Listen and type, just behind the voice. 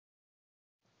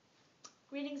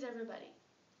Greetings everybody.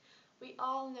 We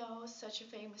all know such a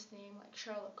famous name like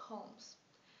Sherlock Holmes,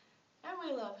 and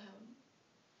we love him.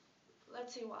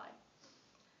 Let's see why.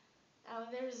 Now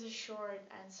there's a short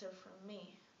answer from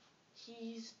me.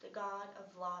 He's the god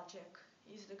of logic.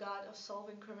 He's the god of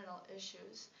solving criminal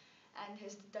issues, and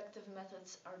his deductive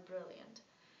methods are brilliant.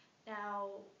 Now,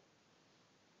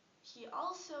 he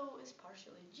also is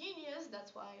partially genius,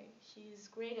 that's why he's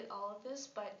great at all of this,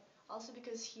 but also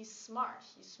because he's smart.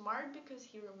 He's smart because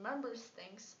he remembers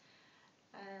things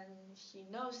and he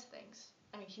knows things.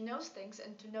 He knows things,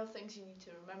 and to know things you need to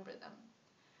remember them.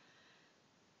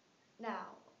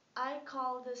 Now, I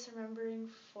call this remembering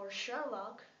for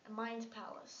Sherlock a mind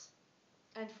palace,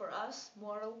 and for us,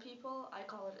 mortal people, I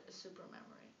call it a super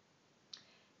memory.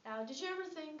 Now, did you ever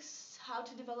think how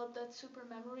to develop that super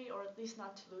memory, or at least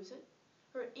not to lose it?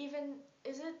 Or even,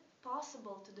 is it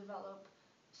possible to develop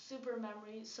super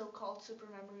memory, so-called super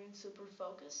memory and super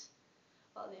focus?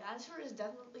 Well, the answer is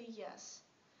definitely yes.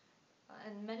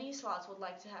 And many slots would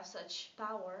like to have such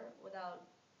power without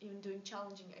even doing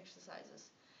challenging exercises.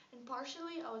 And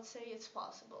partially, I would say it's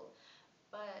possible,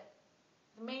 but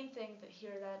the main thing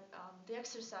here that the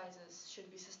exercises should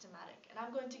be systematic. And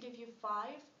I'm going to give you 5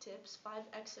 tips, 5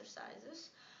 exercises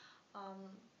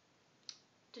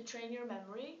to train your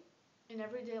memory in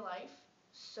everyday life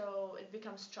so it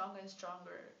becomes stronger and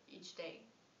stronger each day.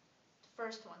 The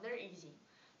first one, they're easy.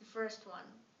 The first one,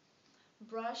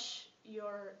 brush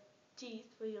your teeth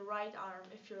with your right arm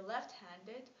if you're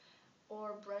left-handed,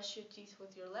 or brush your teeth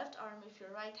with your left arm if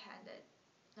you're right-handed.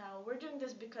 Now, we're doing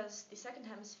this because the second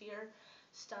hemisphere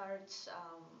starts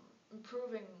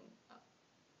improving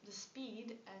the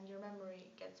speed and your memory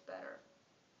gets better.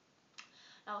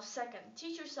 Now, second,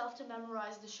 teach yourself to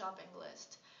memorize the shopping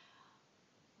list,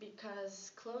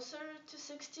 because closer to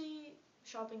 60,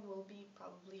 shopping will be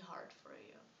probably hard for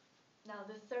you. Now,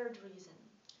 the third reason,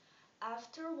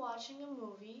 after watching a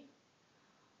movie,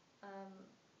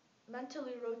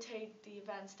 mentally rotate the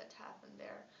events that happen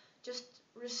there. Just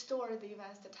restore the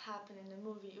events that happen in the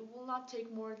movie. It will not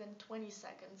take more than 20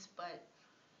 seconds, but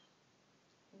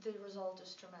the result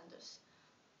is tremendous.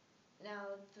 Now,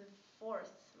 the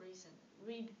fourth reason,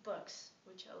 read books,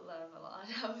 which I love a lot.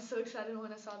 I was so excited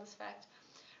when I saw this fact.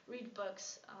 Read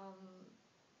books.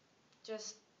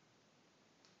 Just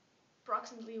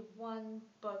approximately 1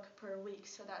 book per week,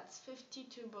 so that's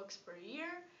 52 books per year,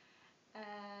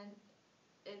 and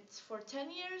it's for 10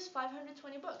 years,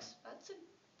 520 books. That's a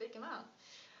big amount.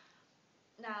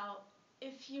 Now,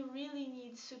 if you really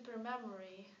need super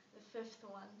memory, the fifth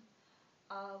one,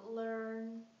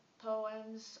 learn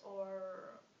poems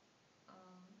or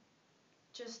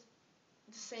just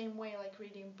the same way like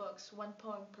reading books, 1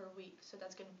 poem per week. So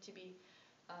that's going to be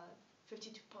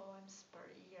 52 poems per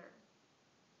year.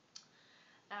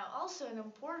 Now, also an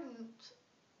important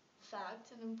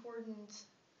fact, an important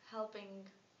helping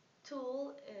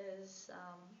tool is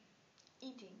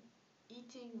eating.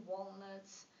 Eating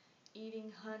walnuts,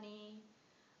 eating honey,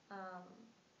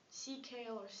 sea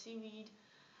kale or seaweed.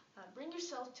 Bring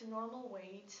yourself to normal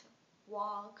weight,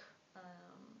 walk,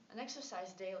 and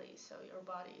exercise daily so your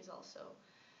body is also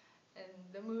in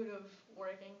the mood of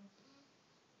working.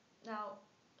 Now,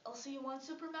 also you want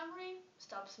super memory?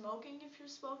 Stop smoking if you're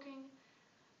smoking.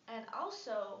 And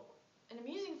also, an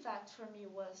amusing fact for me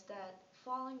was that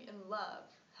falling in love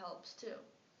helps too,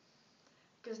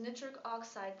 because nitric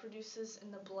oxide produces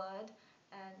in the blood,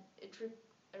 and it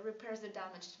repairs the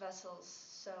damaged vessels,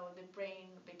 so the brain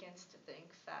begins to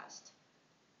think fast.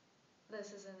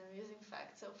 This is an amusing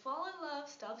fact. So fall in love,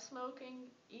 stop smoking,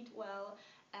 eat well,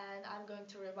 and I'm going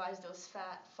to revise those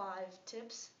 5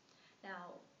 tips.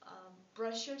 Now,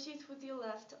 brush your teeth with your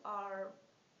left arm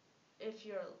if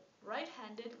you're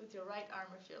right-handed, with your right arm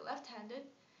if you're left-handed.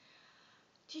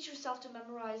 Teach yourself to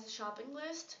memorize the shopping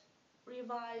list.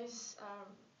 Revise,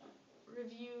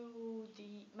 review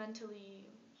mentally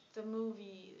the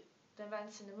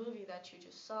events in the movie that you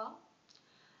just saw,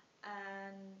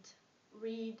 and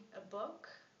read a book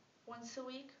once a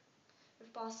week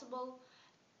if possible.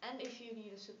 And if you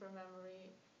need a super memory,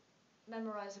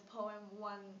 memorize a poem,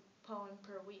 1 poem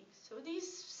per week. So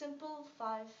these simple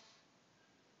 5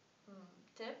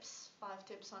 tips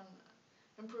on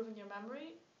improving your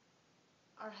memory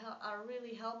are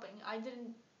really helping. I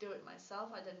didn't do it myself,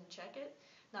 I didn't check it,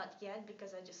 not yet,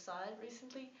 because I just saw it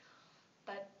recently,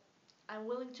 but I'm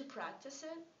willing to practice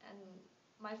it, and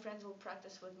my friends will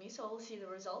practice with me, so we'll see the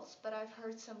results. But I've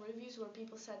heard some reviews where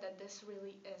people said that this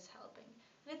really is helping.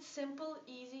 And it's simple,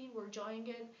 easy, we're enjoying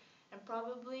it, and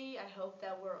probably I hope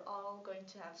that we're all going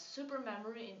to have super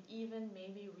memory and even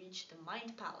maybe reach the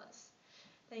mind palace.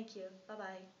 Thank you.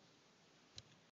 Bye-bye.